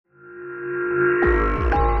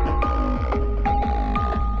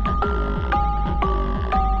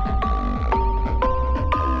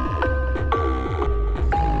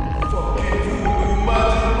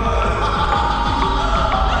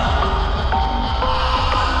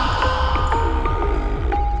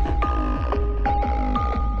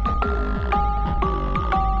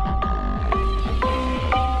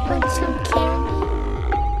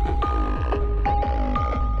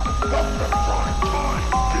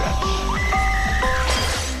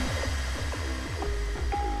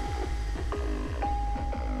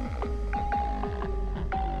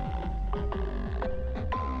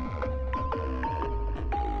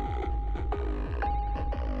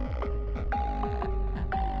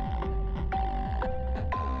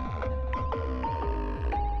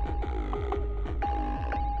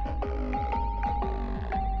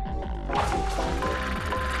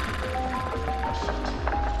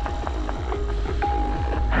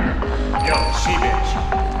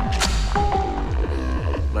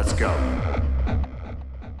go.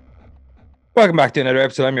 Welcome back to another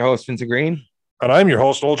episode. I'm your host, Vincent Green. And I'm your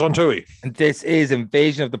host, Old John Tui. And this is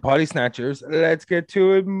Invasion of the Potty Snatchers. Let's get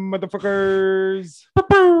to it, motherfuckers.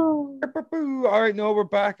 All right, no, we're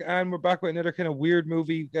back. And we're back with another kind of weird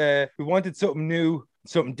movie. We wanted something new,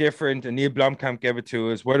 something different, and Neil Blomkamp gave it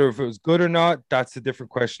to us. Whether if it was good or not, that's a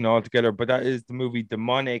different question altogether. But that is the movie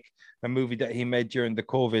Demonic, a movie that he made during the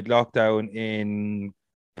COVID lockdown in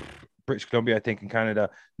British Columbia, I think, in Canada.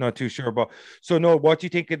 Not too sure. But so, no, what do you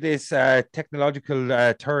think of this technological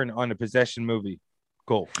turn on a possession movie?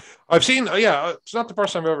 Go. I've seen, it's not the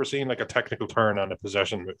first time I've ever seen like a technical turn on a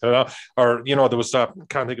possession. Or, you know, there was that,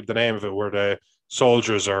 can't think of the name of it, where the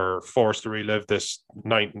soldiers are forced to relive this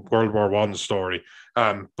World War I story.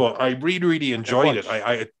 But I really enjoyed it.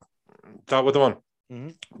 I that was the one. Mm-hmm.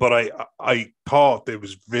 But I thought it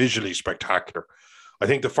was visually spectacular. I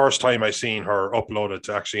think the first time I seen her uploaded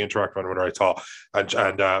to actually interact with her, I thought,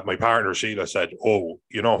 and my partner Sheila said, "Oh,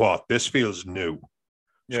 you know what? This feels new,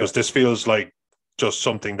 because this feels like just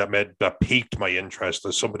something that piqued my interest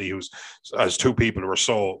as somebody as two people who are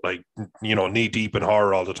so like, you know, knee deep in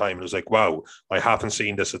horror all the time. It was like, wow, I haven't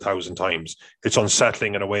seen this 1,000 times. It's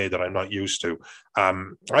unsettling in a way that I'm not used to.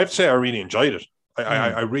 I'd say I really enjoyed it.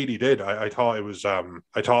 I really did. I thought it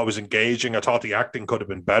was engaging. I thought the acting could have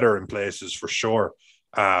been better in places for sure.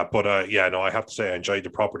 I have to say I enjoyed the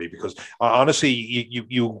property because honestly,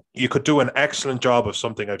 you could do an excellent job of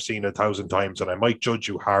something I've seen 1,000 times, and I might judge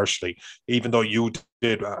you harshly, even though you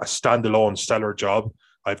did a standalone stellar job.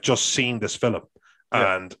 I've just seen this film,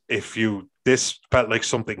 and this felt like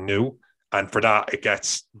something new, and for that it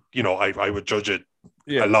gets, you know, I would judge it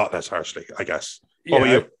a lot less harshly, I guess. What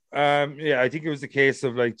about you? I think it was the case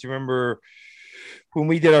of, like, do you remember when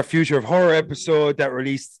we did our Future of Horror episode that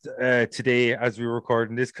released today as we were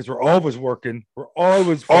recording this, because we're always working. We're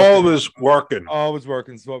always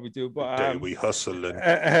working. Is what we do. But we hustle.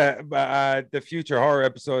 The Future Horror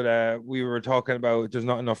episode, we were talking about there's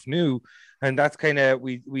not enough new. And that's kind of,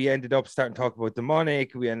 we ended up starting talking about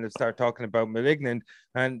Demonic. We ended up starting talking about Malignant.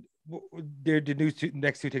 And they're the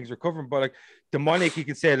next two things we're covering. But like Demonic, you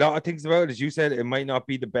can say a lot of things about it. As you said, it might not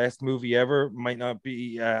be the best movie ever, might not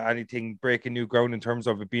be anything breaking new ground in terms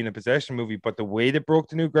of it being a possession movie, but the way they broke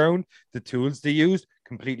the new ground, the tools they used,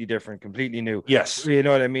 completely different, completely new. Yes. You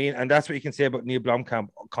know what I mean? And that's what you can say about Neil Blomkamp.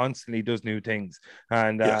 Constantly does new things.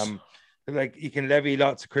 And like, you can levy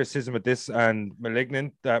lots of criticism at this and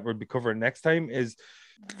Malignant that we'll be covering next time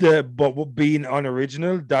but being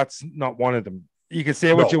unoriginal, that's not one of them. You can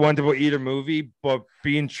say what you want about either movie, but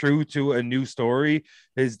being true to a new story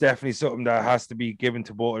is definitely something that has to be given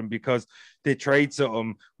to both of them, because they tried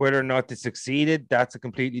something. Whether or not they succeeded, that's a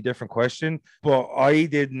completely different question. But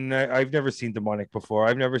I've never seen Demonic before.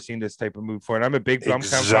 I've never seen this type of movie before. And I'm a big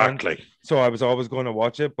Blomkamp fan, so I was always going to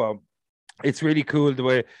watch it. But it's really cool the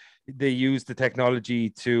way they use the technology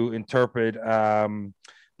to interpret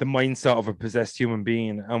the mindset of a possessed human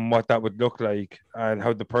being and what that would look like and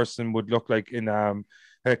how the person would look like in a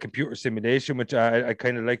computer simulation, which I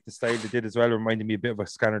kind of like the style they did as well. It reminded me a bit of a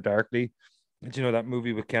Scanner Darkly. Did you know that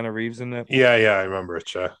movie with Keanu Reeves in it? Yeah, I remember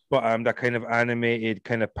it, yeah. But that kind of animated,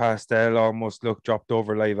 kind of pastel almost look, dropped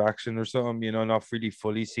over live action or something, you know, not really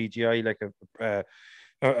fully CGI, like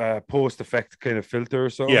a post-effect kind of filter or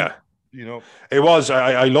something. Yeah. You know, it was.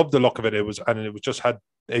 I love the look of it.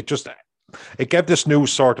 It gave this new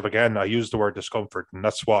sort of, again, I use the word discomfort, and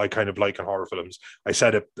that's what I kind of like in horror films. I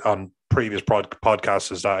said it on previous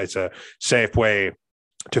podcasts, is that it's a safe way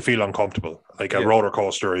to feel uncomfortable. Like a roller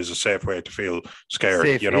coaster is a safe way to feel scared.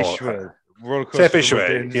 Safe-ish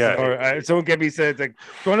way. Yeah. Someone gave me said, like, do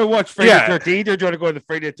you want to watch Friday the 13th or do you want to go on the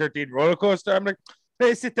Friday the 13th roller coaster? I'm like,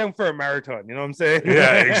 let's sit down for a marathon, you know what I'm saying?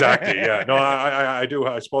 Yeah, exactly. Yeah. No, I do.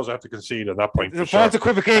 I suppose I have to concede at that point. False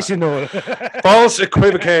equivocation, Noel. False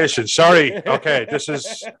equivocation. Sorry. Okay. This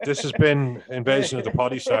has been Invasion of the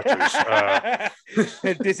Potty Snatchers.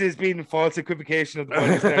 This has been false equivocation of the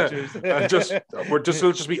Potty Snatchers.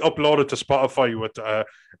 It'll just be uploaded to Spotify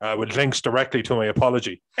with links directly to my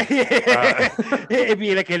apology. It'd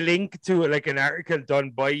be like a link to like an article done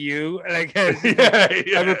by you. Like,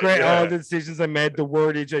 I regret all the decisions I made, the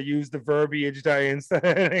wordage I used, the verbiage that I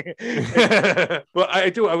instead. Well,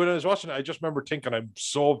 when I was watching it, I just remember thinking I'm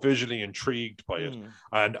so visually intrigued by it.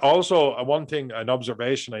 And also an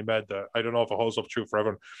observation I made that I don't know if it holds up true for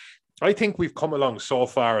everyone. I think we've come along so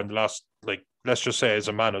far in the last, like, let's just say, as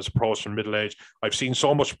a man who's approaching middle age, I've seen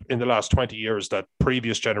so much in the last 20 years that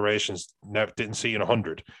previous generations never didn't see in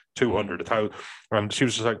 100, 200, 1,000. And she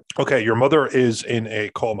was just like, okay, your mother is in a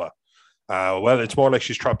coma. Well, it's more like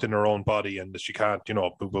she's trapped in her own body and she can't,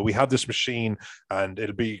 but we have this machine and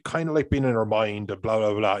it'll be kind of like being in her mind and blah,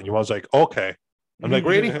 blah, blah. And your mom's like, okay. I'm like,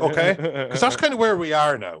 really? Okay. Because that's kind of where we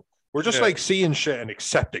are now. We're just like seeing shit and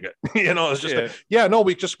accepting it. It's just like, no,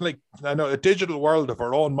 we just like, I know, a digital world of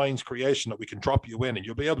our own mind's creation that we can drop you in and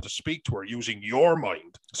you'll be able to speak to her using your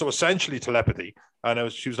mind. So essentially telepathy. And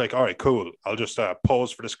she was like, all right, cool. I'll just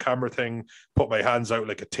pose for this camera thing, put my hands out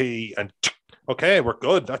like a T and okay, we're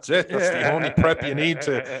good. That's it. That's the only prep you need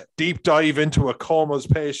to deep dive into a comatose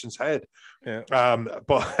patient's head. Yeah.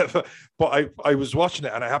 But I was watching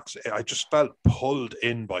it and I have to say, I just felt pulled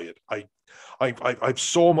in by it. I've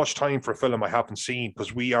so much time for a film I haven't seen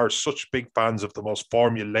because we are such big fans of the most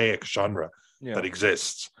formulaic genre that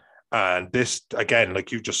exists. And this, again,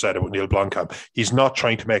 like you just said about Neil Blomkamp, he's not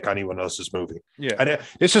trying to make anyone else's movie. Yeah. And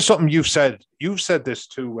this is something you've said. You've said this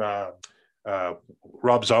to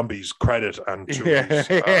Rob Zombie's credit and to his,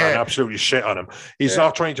 and absolutely shit on him. He's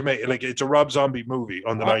not trying to make like it's a Rob Zombie movie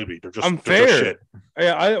undeniably. They're just shit.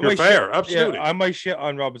 Yeah, you're fair, absolutely. Yeah, I might shit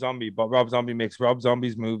on Rob Zombie, but Rob Zombie makes Rob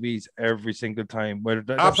Zombie's movies every single time.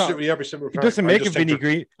 Absolutely every single time. He doesn't make a Vinnie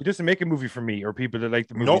Green. He doesn't make a movie for me or people that like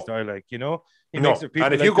the movies that I like. He makes it.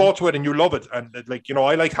 And if you go to it and you love it, and like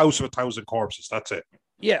I like House of a Thousand Corpses. That's it.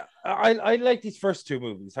 Yeah, I like these first two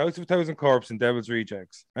movies, House of a Thousand Corpses and Devil's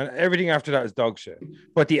Rejects, and everything after that is dog shit.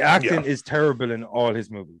 But the acting is terrible in all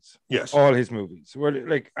his movies. Yes, all his movies. Well,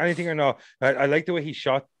 like anything or not, I like the way he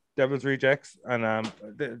shot Devil's Rejects, and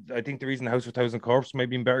I think the reason House of a Thousand Corpses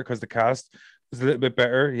might be better because the cast was a little bit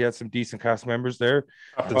better. He had some decent cast members there.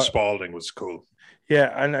 Captain Spaulding was cool.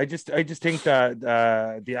 Yeah, and I just think that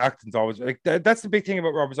the acting's always like that's the big thing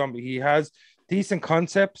about Robert Zombie. He has decent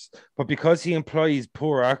concepts, but because he employs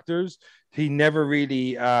poor actors, he never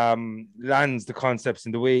really lands the concepts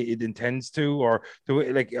in the way it intends to, or the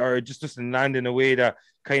way or it just doesn't land in a way that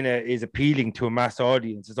kind of is appealing to a mass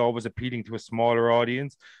audience. It's always appealing to a smaller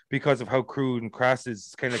audience because of how crude and crass is.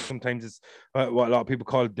 It's kind of like sometimes it's what a lot of people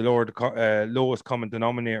call it the lowest common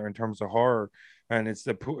denominator in terms of horror. And it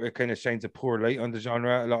kind of shines a poor light on the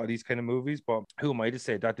genre, a lot of these kind of movies. But who am I to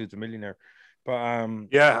say that dude's a millionaire? But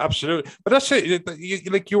yeah, absolutely. But that's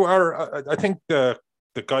it. You are. I think the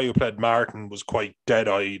guy who played Martin was quite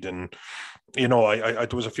dead-eyed, and I there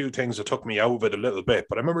was a few things that took me out of it a little bit.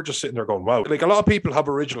 But I remember just sitting there going, "Wow!" Like a lot of people have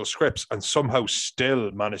original scripts and somehow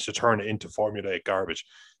still manage to turn it into formulaic garbage.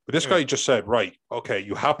 But this guy just said, right, okay,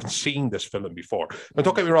 you haven't seen this film before. Now,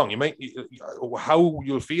 don't get me wrong, how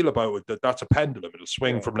you'll feel about it, that's a pendulum. It'll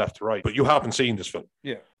swing from left to right, but you haven't seen this film.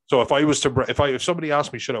 Yeah. So if somebody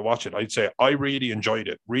asked me, should I watch it? I'd say I really enjoyed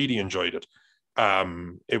it.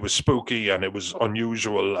 It was spooky and it was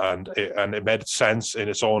unusual and it made sense in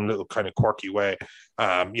its own little kind of quirky way.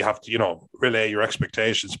 You have to, relay your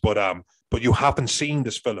expectations, but you haven't seen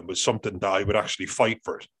this film was something that I would actually fight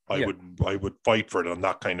for it. I would fight for it on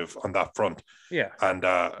that front. Yeah. And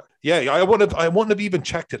I wouldn't have even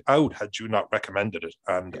checked it out had you not recommended it.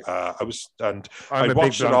 And I watched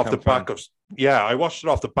it off the back of I watched it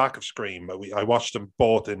off the back of Scream. I watched them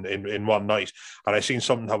both in one night, and I seen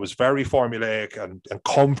something that was very formulaic and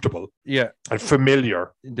comfortable. Yeah. And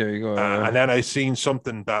familiar. There you go. And then I seen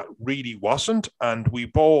something that really wasn't, and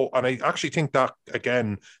I actually think that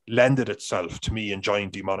again lended itself to me enjoying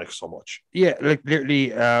Demonic so much. Yeah, like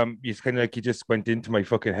literally, it's kind of like you just went into my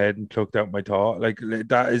fucking head and plucked out my thought. Like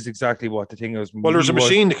that is exactly what the thing was. Well, there's a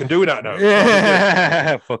machine that can do that now.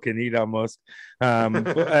 Yeah, fucking Elon Musk.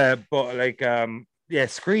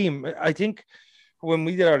 Scream. I think when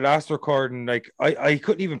we did our last recording, like I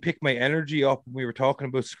couldn't even pick my energy up when we were talking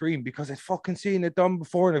about Scream because I'd fucking seen it done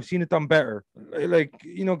before and I've seen it done better. Like,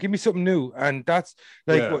 give me something new. And that's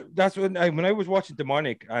like that's when I was watching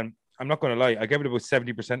Demonic, and I'm not going to lie, I give it about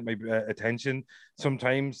 70% of my attention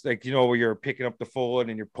sometimes, like, where you're picking up the phone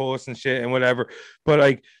and you're posting shit and whatever. But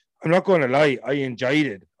like, I'm not going to lie, I enjoyed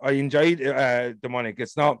it. I enjoyed Demonic.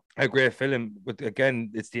 It's not a great film, but again,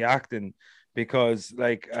 it's the acting. Because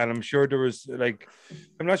and I'm sure there was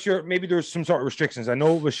I'm not sure, maybe there was some sort of restrictions. I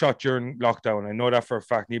know it was shot during lockdown. I know that for a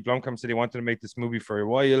fact. Neil Blomkamp said he wanted to make this movie for a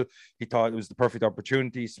while. He thought it was the perfect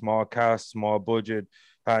opportunity, small cast, small budget,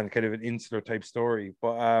 and kind of an insular type story.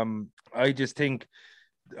 But I just think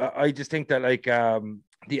that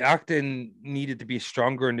the acting needed to be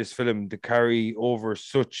stronger in this film to carry over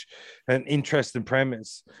such an interesting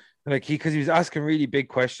premise. Because he was asking really big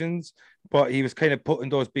questions, but he was kind of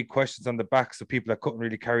putting those big questions on the backs of people that couldn't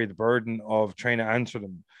really carry the burden of trying to answer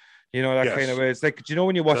them. Kind of way. It's like, do you know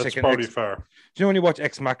when you watch when you watch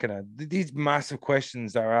Ex Machina, these massive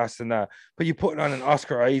questions that are asked in that, but you put it on an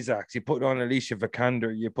Oscar Isaacs, you put it on Alicia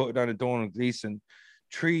Vikander, you put it on a Donald Gleason.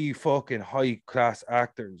 three fucking high class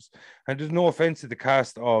actors, and there's no offense to the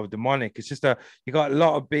cast of Demonic. It's just that you got a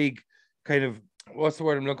lot of big kind of, what's the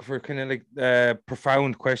word I'm looking for? Kind of like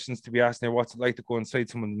profound questions to be asked there. What's it like to go inside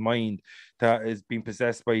someone's mind that is being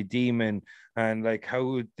possessed by a demon, and like how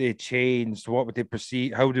would they change? What would they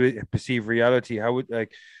perceive? How do they perceive reality? How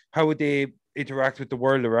would they interact with the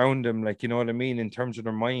world around them? Like, you know what I mean, in terms of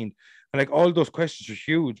their mind, and like all those questions are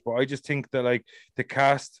huge. But I just think that like the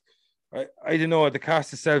cast. I don't know, the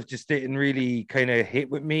cast itself just didn't really kind of hit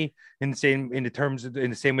with me in the same in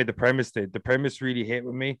the same way the premise did. The premise really hit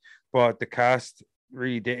with me, but the cast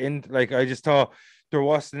really didn't. Like I just thought there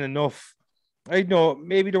wasn't enough. I know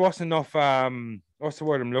maybe there wasn't enough what's the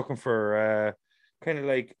word I'm looking for? Kind of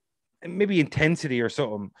like maybe intensity or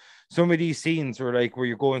something. Some of these scenes were like where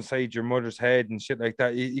you go inside your mother's head and shit like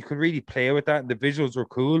that. You could really play with that, and the visuals were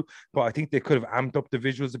cool. But I think they could have amped up the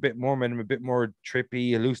visuals a bit more, made them a bit more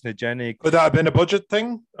trippy, hallucinogenic. Would that have been a budget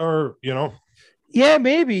thing, or Yeah,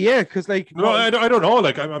 maybe, yeah, because like No, I don't know.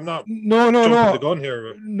 Like I'm not no, jumping the gun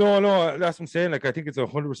here. no. That's what I'm saying. Like I think it's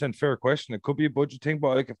 100% fair question. It could be a budget thing,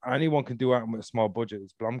 but like if anyone can do it with a small budget,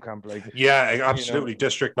 it's Blomkamp. Like yeah, absolutely.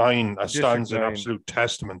 District 9 stands an 9. absolute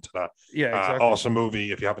testament to that. Yeah, exactly. Awesome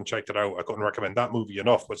movie. If you haven't checked it out, I couldn't recommend that movie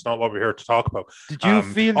enough. But it's not what we're here to talk about. Did you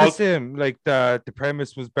feel the same? Like the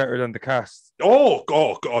premise was better than the cast? Oh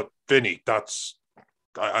God, Vinny, that's.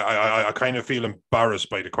 I kind of feel embarrassed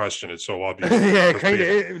by the question. It's so obvious. Yeah, kind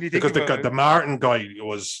of. Because the Martin guy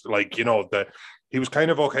was like, he was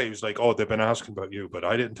kind of okay. He was like, oh, they've been asking about you, but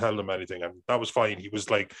I didn't tell them anything. And that was fine. He was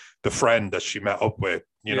like the friend that she met up with,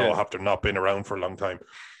 after not being around for a long time.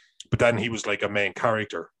 But then he was like a main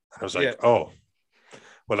character. And I was like, oh,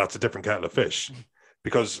 well, that's a different kettle of fish.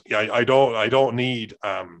 Because I don't need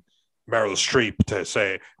Meryl Streep to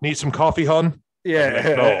say, need some coffee, hon? Yeah,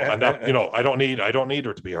 like, no, and that I don't need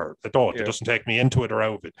her to be her. I don't. It doesn't take me into it or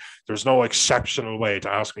out of it. There's no exceptional way to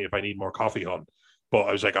ask me if I need more coffee on. But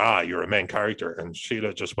I was like, you're a main character, and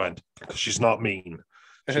Sheila just went, she's not mean.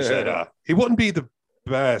 She said, he wouldn't be the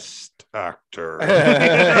best actor.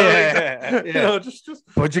 Just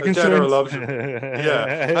budget concerns. General loves him.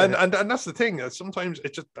 Yeah, and that's the thing. Sometimes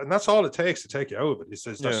it just, and that's all it takes to take you out of it. It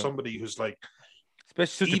says there's somebody who's like.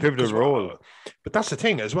 Especially such a pivotal role. But that's the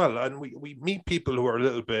thing as well. And we meet people who are a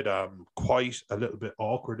little bit quiet, a little bit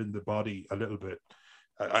awkward in the body, a little bit.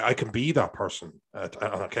 I can be that person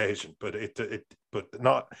on occasion, but but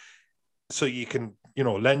not. So you can,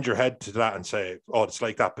 lend your head to that and say, oh, it's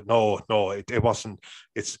like that. But no, it wasn't.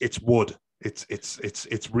 It's wood. It's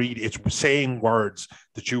really, it's saying words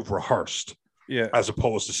that you've rehearsed, as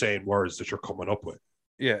opposed to saying words that you're coming up with.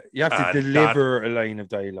 Yeah, you have to deliver a line of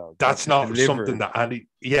dialogue. That's not something that and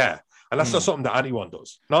that's not something that anyone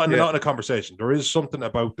does. Not in a conversation. There is something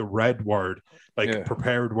about the red word, like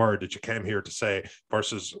prepared word that you came here to say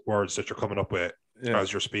versus words that you're coming up with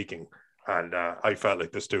as you're speaking. And I felt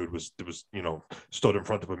like this dude was stood in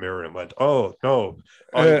front of a mirror and went, "Oh no,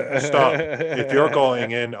 stop! If you're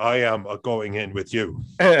going in, I am going in with you."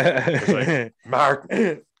 It's like,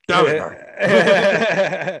 Martin. Damn it,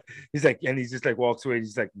 Martin. He's like, and he's just like walks away.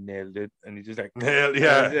 He's like, nailed it, and he just like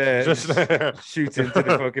just shoots into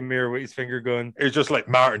the fucking mirror with his finger gun. It's just like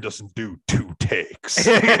Martin doesn't do 2 takes,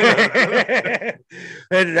 and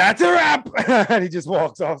that's a wrap. And he just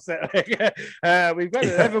walks off set. We've got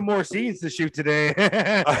 11 more scenes to shoot today.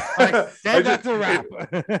 That's a wrap.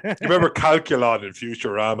 You remember Calculon in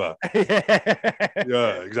Futurama?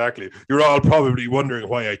 Yeah, exactly. You're all probably wondering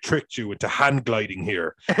why I tricked you into hand gliding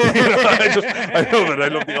here. I love it. I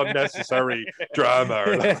love the unnecessary drama.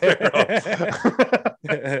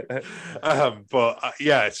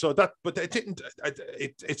 But it didn't.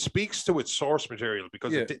 It speaks to its source material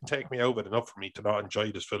because it didn't take me out of it enough for me to not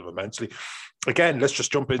enjoy this film immensely. Again, let's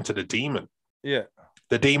just jump into the demon. Yeah,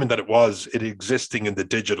 the demon that it existing in the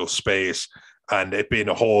digital space, and it being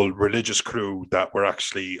a whole religious crew that were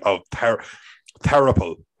actually of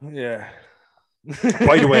terrible. Yeah.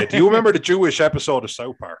 By the way, do you remember the Jewish episode of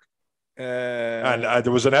South Park? And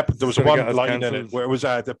there was one line in it where it was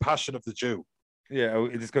the Passion of the Jew. Yeah,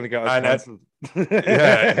 it's going to get us cancelled.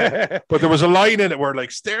 But there was a line in it where like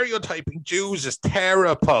stereotyping Jews is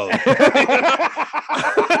terrible.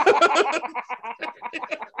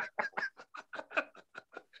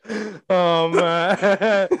 Oh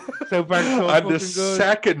man! So and the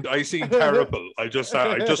second I seen terrible, I'm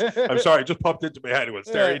sorry, it just popped into my head. It was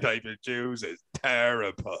stereotyping Jews is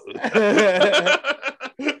terrible.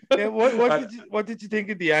 What did you think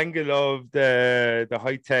of the angle of the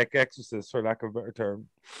high-tech exorcist, for lack of a better term?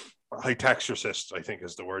 Hi-techorcists, I think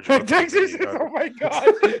is the word. Hi-techorcists. Oh my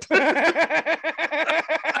god!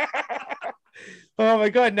 Oh my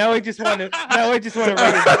god! Now I just want to. Now I just want to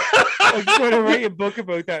write. I just want to write a book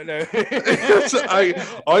about that now.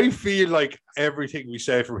 I feel like everything we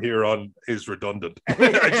say from here on is redundant.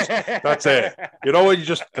 That's it. You know, when you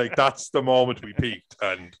just like that's the moment we peaked,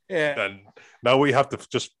 and now we have to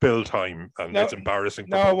just build time, and it's embarrassing.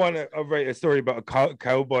 Now I want to write a story about a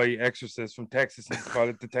cowboy exorcist from Texas and call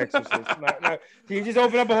it the Texorcist. Now, you just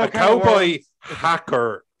open up a whole cowboy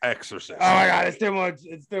hacker exorcist. Oh my god, it's too much.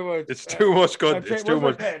 It's too much. It's too much good. It's too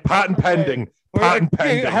much. Patent pending. Patent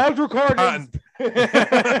pending. Hold recording. This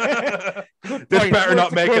better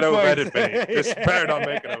not make it out of Reddit, Vinnie. This better not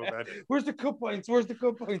make it out of Reddit. Where's the cut points? Where's the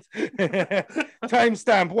cut points?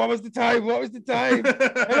 Timestamp. What was the time? What was the time? I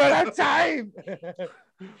don't have time.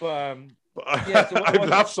 But I've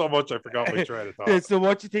laughed so much I forgot my train of thought. So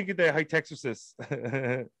what do you think of the hi-techorcists?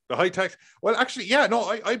 The hi-tech? Well, actually, yeah, no,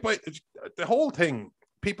 I the whole thing.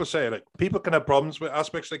 People say like people can have problems with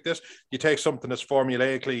aspects like this. You take something that's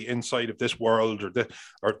formulaically inside of this world or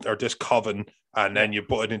this coven, and then you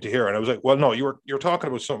put it into here. And I was like, well, no, you're talking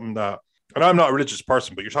about something that, and I'm not a religious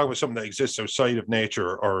person, but you're talking about something that exists outside of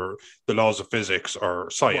nature or the laws of physics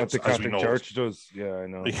or science. What the Catholic Church does, yeah, I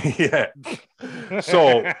know. Yeah.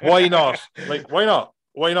 So why not? Like, why not?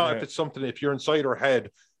 Why not? Yeah. If it's something, if you're inside our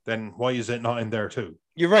head, then why is it not in there too?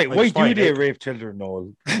 You're right. Like, why do they rape children,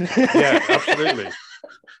 Noel? Yeah, absolutely.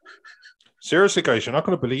 Seriously, guys, you're not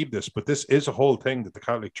going to believe this, but this is a whole thing that the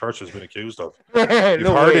Catholic Church has been accused of. You've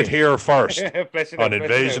heard it here first on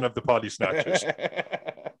Invasion of the Body Snatchers.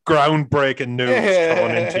 Groundbreaking news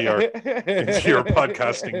coming into your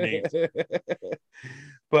podcasting needs.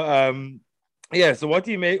 But yeah. So what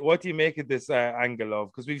do you make of this angle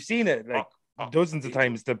of? Because we've seen it like dozens of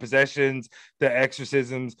times, the possessions, the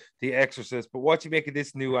exorcisms, the exorcist. But what do you make of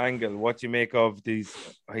this new angle? What do you make of these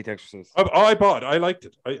hi-techorcists? I bought it. I liked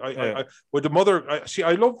it. I with the mother.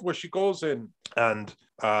 I love where she goes in and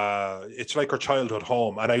it's like her childhood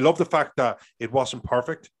home, and I love the fact that it wasn't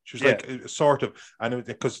perfect. She was like sort of, and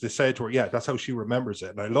because they said to her, yeah, that's how she remembers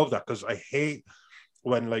it, and I love that because I hate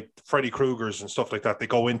when like Freddy Krueger's and stuff like that, they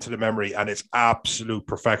go into the memory and it's absolute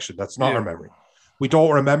perfection. That's not her memory. We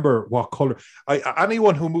don't remember what color.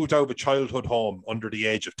 Anyone who moved out of a childhood home under the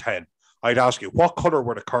age of 10, I'd ask you, what color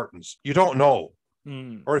were the curtains? You don't know.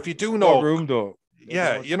 Or if you do know, what room though?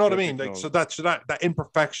 Yeah, you know what I mean? Like, so that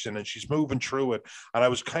imperfection, and she's moving through it. And I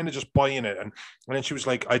was kind of just buying it. And then she was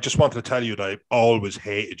like, I just wanted to tell you that I always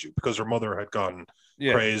hated you, because her mother had gone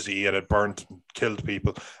crazy and had burnt and killed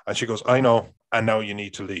people. And she goes, I know. And now you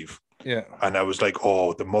need to leave. Yeah. And I was like,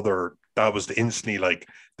 oh, the mother, that was the instantly, like,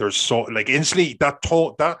 there's so, like, instantly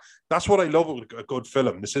that's what I love with a good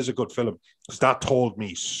film. This is a good film, because that told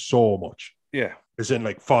me so much. Yeah. As in,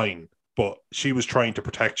 like, fine, but she was trying to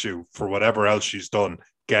protect you for whatever else she's done.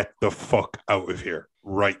 Get the fuck out of here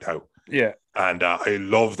right now. Yeah. And I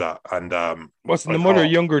love that. And wasn't the mother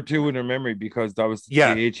younger too in her memory, because that was the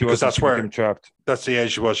age she was, that's where trapped. That's the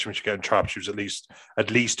age she was when she getting trapped. She was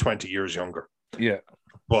at least 20 years younger. Yeah.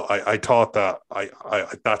 But I thought that I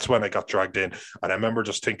that's when I got dragged in, and I remember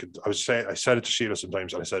just thinking, I said it to Sheila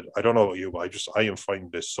sometimes, and I said, I don't know about you, but I am finding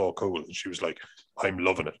this so cool. And she was like, I'm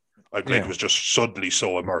loving it. It was just suddenly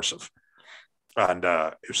so immersive. And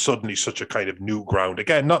it was suddenly such a kind of new ground.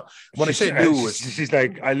 Again, not when I say new, she's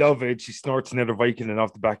like, I love it. She snorts another Vicodin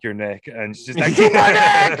off the back of your neck, and she's just like, keep on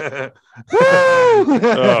it! Woo!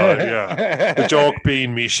 Oh yeah. The joke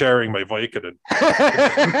being me sharing my Vicodin.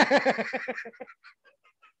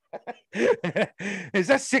 Is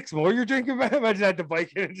that 6 more you're drinking, man? Imagine that, the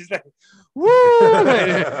bike and just like, woo!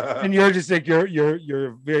 And you're just like, your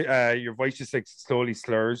voice just like slowly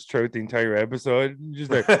slurs throughout the entire episode.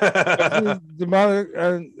 Just like, the man,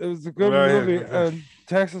 and it was a good movie, and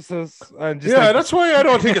Texas is, and just that's why I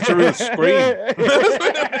don't think it's a real Scream.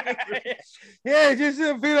 Yeah, it just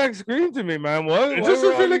didn't feel like Scream to me, man. What? It just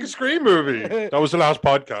didn't feel like a Scream movie. That was the last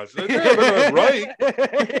podcast. Right.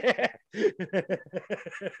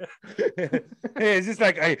 It's just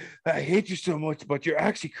like, I hate you so much, but you're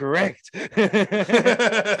actually correct.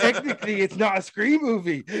 Technically, it's not a Scream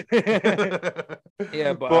movie.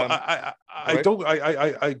 Yeah, but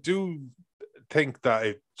I do think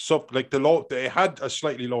that they had a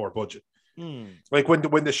slightly lower budget. Like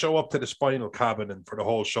when they show up to the spinal cabin and for the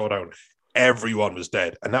whole showdown, everyone was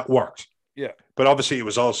dead, and that worked. Yeah, but obviously it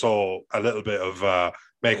was also a little bit of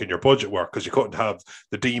making your budget work, because you couldn't have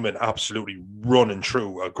the demon absolutely running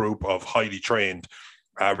through a group of highly trained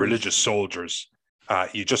religious soldiers.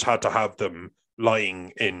 You just had to have them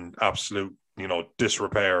lying in absolute,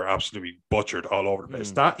 disrepair, absolutely butchered all over the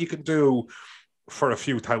place. That you can do for a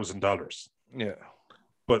few $1,000s. Yeah.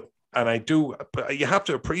 But you have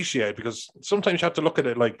to appreciate, because sometimes you have to look at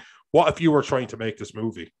it like, what if you were trying to make this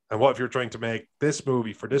movie? And what if you're trying to make this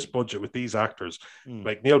movie for this budget with these actors?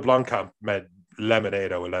 Like Neil Blomkamp made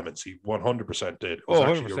lemonade out of lemons. He 100% did. It was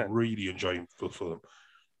actually 100%. A really enjoyable film.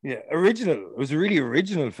 Yeah, original. It was a really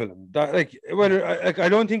original film. That I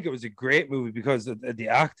don't think it was a great movie because of the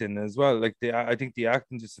acting as well. Like I think the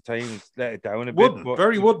acting just at times let it down a bit.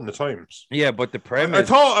 Very wooden at times. Yeah, but the premise. I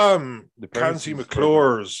thought Kanzi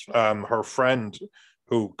McClure's her friend,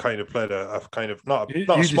 who kind of played a kind of not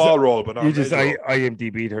a small role, but not you just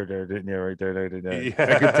IMDb'd her there, didn't you? Right there.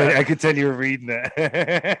 Yeah. I could tell you were reading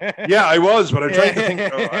that. Yeah, I was, but I'm trying to think.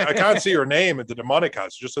 I can't see her name in the mnemonic has.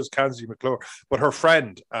 It just says Kanzi McClure. But her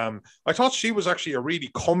friend, I thought she was actually a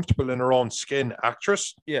really comfortable in her own skin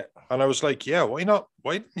actress. Yeah, and I was like, yeah, why not?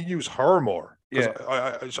 Why didn't you use her more? Yeah,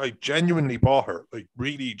 I genuinely bought her, like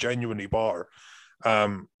really genuinely bought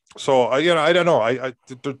her. So I don't know.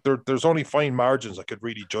 There's only fine margins I could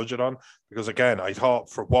really judge it on, because again, I thought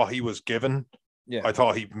for what he was given, I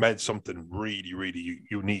thought he meant something really, really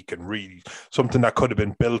unique and really something that could have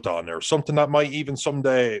been built on, or something that might even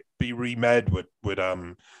someday be remade with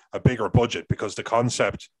a bigger budget, because the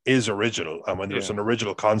concept is original, and when there's an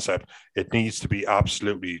original concept, it needs to be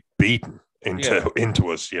absolutely beaten into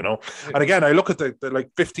us, you know. And again, I look at the like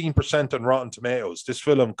 15% on Rotten Tomatoes. This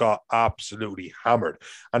film got absolutely hammered,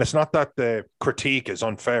 and it's not that the critique is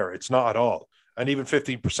unfair. It's not at all. And even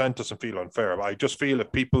 15% doesn't feel unfair. I just feel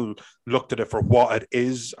if people looked at it for what it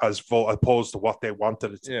is, as opposed to what they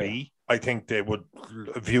wanted it to be, I think they would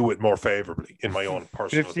view it more favorably, in my own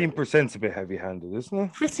personal 15% is a bit heavy-handed, isn't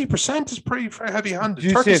it? 15% is pretty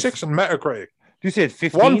heavy-handed. 36 on Metacritic. Do you say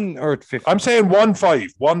 15 or 15? I'm saying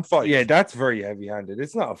 1.5. Yeah, that's very heavy-handed.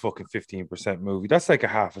 It's not a fucking 15% movie. That's like a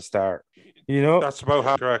half a star. You know? That's about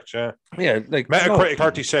half correct, yeah. Yeah, like Metacritic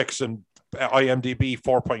 36 and IMDb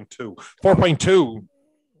 4.2. 4.2.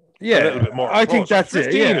 Yeah, a little bit more. I think that's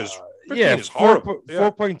it. Yeah. Is horrible.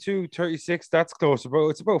 4.2, 36, that's close.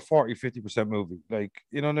 It's about 40-50% movie. Like,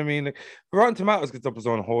 you know what I mean? Like, Rotten Tomatoes gets up its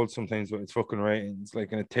own hold sometimes with its fucking ratings,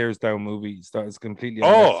 like, and it tears down movies that is completely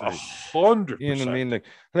 100%. You know what I mean?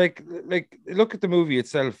 Like look at the movie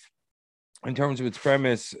itself in terms of its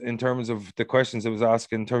premise, in terms of the questions it was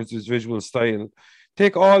asking, in terms of its visual style.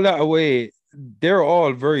 Take all that away, they're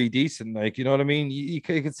all very decent. Like, you know what I mean? You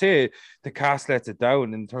could say the cast lets it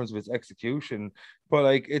down in terms of its execution, but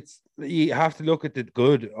like you have to look at the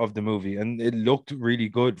good of the movie, and it looked really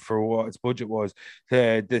good for what its budget was.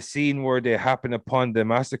 The scene where they happen upon the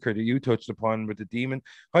massacre that you touched upon with the demon,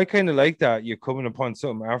 I kind of like that. You're coming upon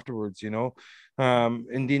something afterwards, you know.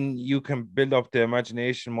 And then you can build up the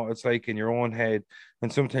imagination, what it's like in your own head,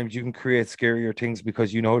 and sometimes you can create scarier things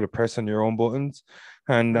because you know how to press on your own buttons.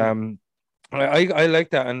 And I like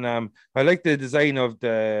that, and I like the design of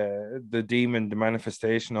the demon, the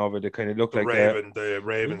manifestation of it. It kind of looked like the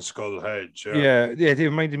raven skull head. Yeah. They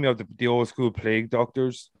reminded me of the old school plague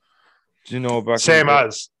doctors. Do you know about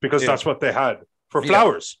because that's what they had for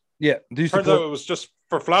flowers. Yeah, turns out it was just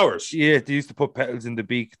for flowers. Yeah, they used to put petals in the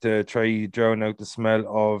beak to try drown out the smell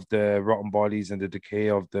of the rotten bodies and the decay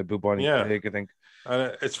of the bubonic plague, I think.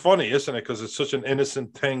 And it's funny, isn't it? Because it's such an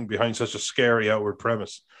innocent thing behind such a scary outward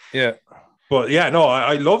premise. Yeah. But yeah, no,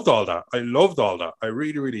 I loved all that. I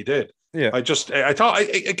really, really did. Yeah. I thought,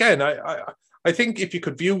 I think if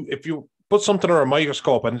you put something under a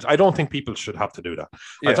microscope, and I don't think people should have to do that.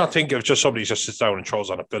 I don't think if just somebody just sits down and throws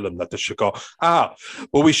on a film that they should go, but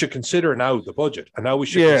we should consider now the budget, and now we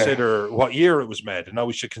should consider what year it was made, and now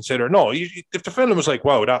we should consider, if the film was like,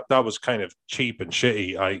 wow, that was kind of cheap and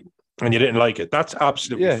shitty, and you didn't like it, that's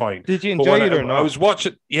absolutely fine. Did you enjoy it or not? I was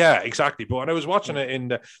watching, exactly. But when I was watching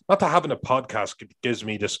it not that having a podcast gives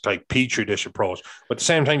me this like petri dish approach, but at the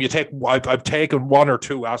same time, I've taken one or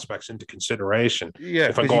two aspects into consideration. Yeah,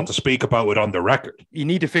 if I'm going to speak about it on the record, you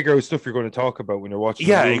need to figure out stuff you're going to talk about when you're watching.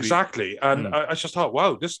 Yeah, exactly. And I just thought,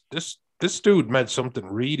 wow, this dude made something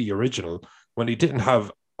really original when he didn't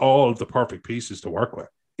have all the perfect pieces to work with.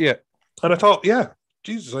 Yeah, and I thought,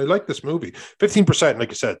 Jesus, I like this movie. 15%, like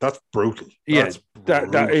you said, that's brutal.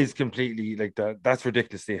 That is completely like that. That's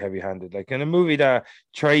ridiculously heavy-handed. Like in a movie that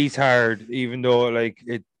tries hard, even though like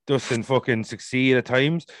it doesn't fucking succeed at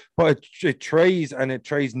times, but it tries, and it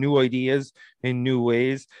tries new ideas in new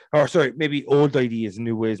ways, or sorry, maybe old ideas in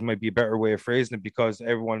new ways might be a better way of phrasing it, because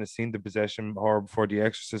everyone has seen the possession horror before The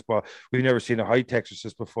Exorcist, but we've never seen a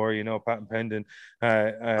hi-techorcist before, Patent Pending.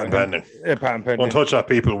 Patent Pending. Don't touch that,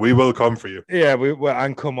 people. We will come for you. Yeah,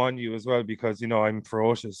 and come on you as well, because I'm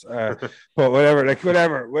ferocious. But whatever.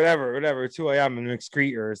 It's who I am, an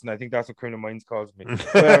excretors, and I think that's what Criminal Minds calls me.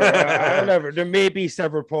 Whatever. There may be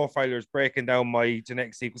several profilers breaking down my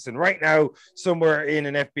genetic sequencing right now somewhere in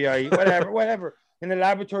an FBI. Whatever. in a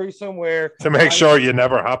laboratory somewhere to make sure you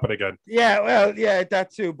never happen again. Yeah, well, yeah,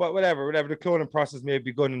 that too. But whatever, the cloning process may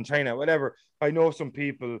be good in China, whatever. I know some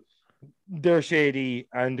people, they're shady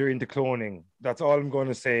and they're into cloning. That's all I'm going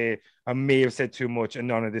to say. I may have said too much, and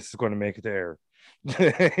none of this is going to make it there.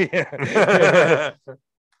 Yeah.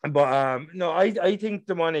 But no, I think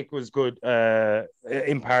Demonic was good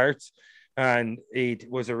in parts, and it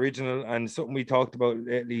was original. And something we talked about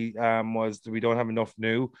lately was that we don't have enough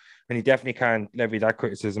new, and he definitely can't levy that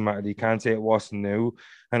criticism at it. He can't say it wasn't new.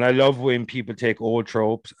 And I love when people take old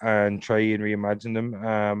tropes and try and reimagine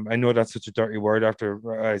them. I know that's such a dirty word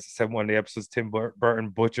after, as I said, one of the episodes, Tim Burton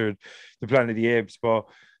butchered the Planet of the Apes, but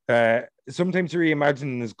sometimes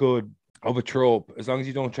reimagining is good of a trope, as long as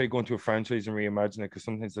you don't try going to a franchise and reimagine it, because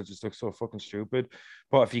sometimes that just looks so fucking stupid.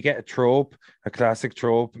 But if you get a trope, a classic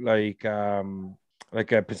trope like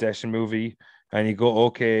a possession movie, and you go,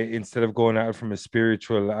 okay, instead of going at it from a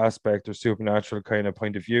spiritual aspect or supernatural kind of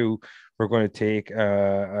point of view, we're going to take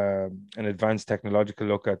an advanced technological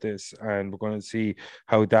look at this, and we're going to see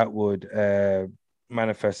how that would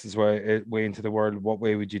manifest its way into the world. What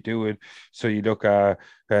way would you do it? So you look at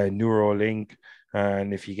Neuralink,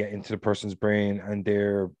 and if you get into the person's brain and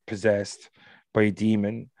they're possessed by a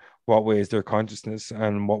demon, what way is their consciousness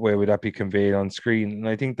and what way would that be conveyed on screen? And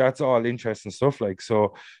I think that's all interesting stuff. Like,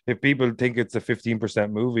 so if people think it's a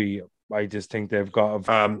 15% movie, I just think they've got.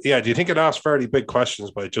 Do you think it asked fairly big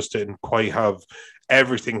questions, but it just didn't quite have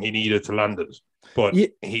everything he needed to land it? But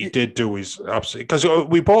he did do his absolutely, because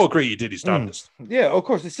we both agree he did his damnedest. Yeah, of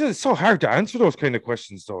course. It's so hard to answer those kind of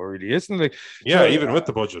questions, though, really, isn't it? Like, yeah, so, even with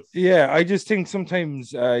the budget. Yeah, I just think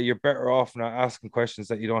sometimes you're better off not asking questions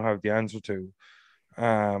that you don't have the answer to.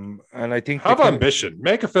 And I think have ambition,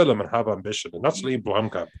 make a film and have ambition, and that's Liam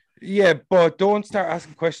Blomkamp. Yeah, but don't start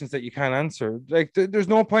asking questions that you can't answer. Like, there's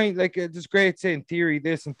no point. Like, it's great saying theory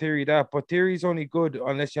this and theory that, but theory is only good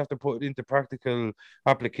unless you have to put it into practical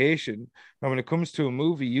application. And when it comes to a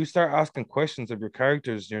movie, you start asking questions of your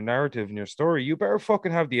characters, your narrative, and your story. You better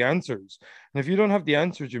fucking have the answers. And if you don't have the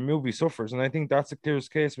answers, your movie suffers. And I think that's the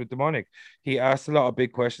clearest case with Demonic. He asked a lot of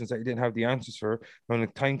big questions that he didn't have the answers for. When the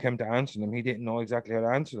time came to answer them, he didn't know exactly how to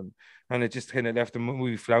answer them. And it just kind of left the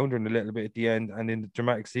movie floundering a little bit at the end. And in the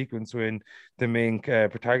dramatic sequence when the main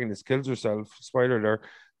protagonist kills herself, spoiler alert,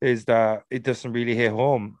 is that it doesn't really hit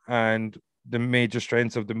home. And the major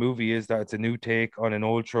strengths of the movie is that it's a new take on an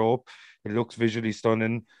old trope. It looks visually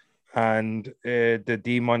stunning. And the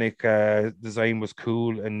demonic design was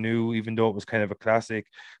cool and new, even though it was kind of a classic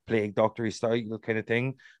Plague Doctor style kind of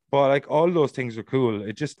thing. But like all those things are cool.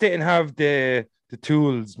 It just didn't have the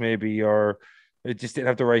tools, maybe, or it just didn't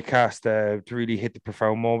have the right cast to really hit the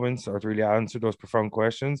profound moments or to really answer those profound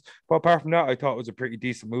questions. But apart from that, I thought it was a pretty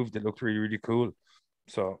decent movie that looked really, really cool.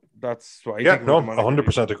 So that's what I think. Yeah, no,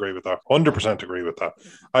 100% agree with that. 100% agree with that.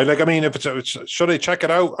 I mean, if it's should I check it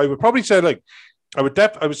out? I would probably say like I would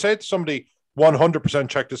say to somebody 100%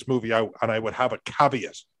 check this movie out, and I would have a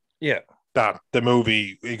caveat. Yeah, that the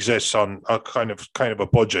movie exists on a kind of a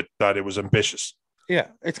budget, that it was ambitious. Yeah,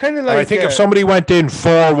 it's kind of like. And I think if somebody went in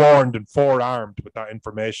forewarned and forearmed with that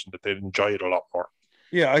information, that they'd enjoy it a lot more.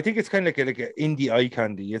 Yeah, I think it's kind of like an indie eye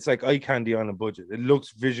candy. It's like eye candy on a budget. It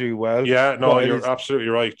looks visually well. Yeah, no, you're absolutely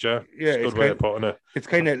right. Yeah, yeah, it's a good way of putting it. It's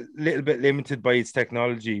kind of a little bit limited by its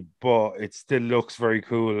technology, but it still looks very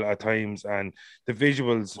cool at times. And the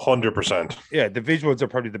visuals, 100%. Yeah, the visuals are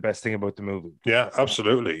probably the best thing about the movie. Yeah,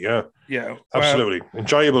 absolutely. Yeah, yeah, absolutely.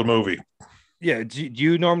 Enjoyable movie. Yeah, do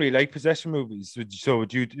you normally like possession movies? So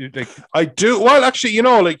would you like? I do. Well, actually,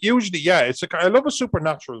 like usually, yeah. I love a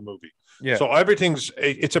supernatural movie. Yeah. So everything's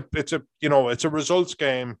it's a results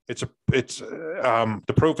game.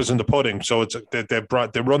 The proof is in the pudding. So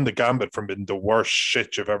they run the gambit from being the worst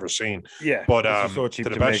shit you've ever seen. Yeah. But to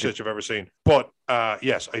the best shit you've ever seen. But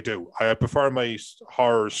yes, I do. I prefer my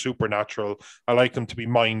horror supernatural. I like them to be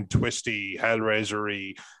mind twisty,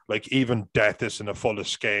 hellraisery. Like even death isn't a full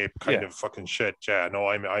escape kind of fucking shit. Yeah, no,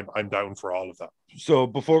 I'm down for all of that. So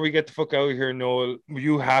before we get the fuck out of here, Noel, were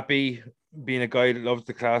you happy being a guy that loves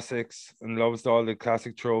the classics and loves all the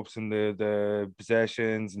classic tropes and the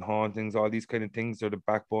possessions and hauntings, all these kind of things are the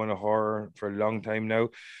backbone of horror for a long time now?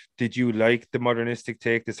 Did you like the modernistic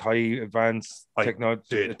take, this high advanced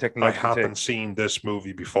technology? I haven't seen this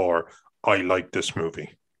movie before. I like this movie.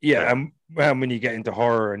 Yeah, and when you get into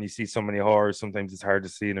horror and you see so many horrors, sometimes it's hard to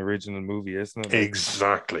see an original movie, isn't it?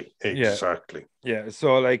 Exactly. Yeah.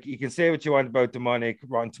 So like you can say what you want about Demonic,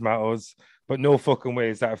 Rotten Tomatoes, but no fucking way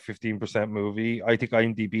is that a 15% movie. I think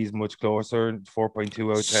IMDb is much closer,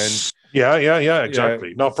 4.2 out of 10. Yeah,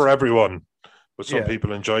 exactly. Not for everyone. but some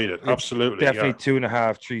people enjoyed it. Absolutely, definitely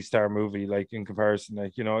 2.5, 3-star movie. Like in comparison,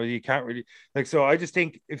 like you can't really like. So I just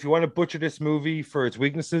think if you want to butcher this movie for its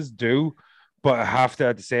weaknesses, do. But I have to,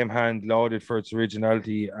 at the same hand, laud it for its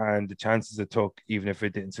originality and the chances it took, even if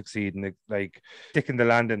it didn't succeed in like sticking the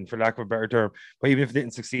landing, for lack of a better term. But even if it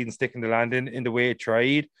didn't succeed in sticking the landing in the way it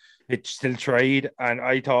tried, it still tried, and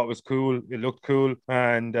I thought it was cool. It looked cool,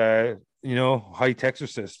 and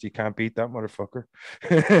hi-techorcists. You can't beat that motherfucker.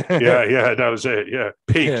 yeah, that was it. Yeah,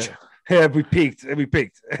 peaked. Yeah, we peaked.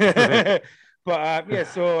 But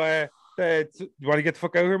So you want to get the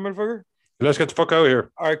fuck out of here, motherfucker? Let's get the fuck out of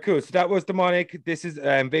here. All right, cool. So that was Demonic. This is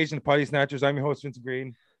Invasion of Potty Snatchers. I'm your host, Vincent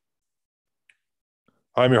Green.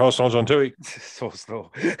 I'm your host, John Tui. So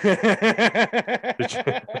slow.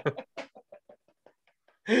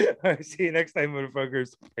 I'll see you next time,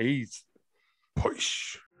 motherfuckers. Peace.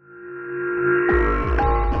 Push.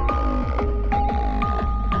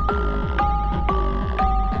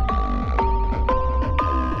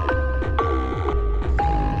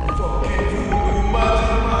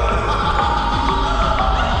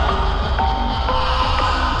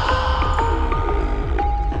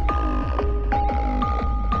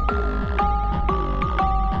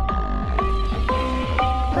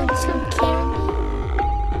 But you can't.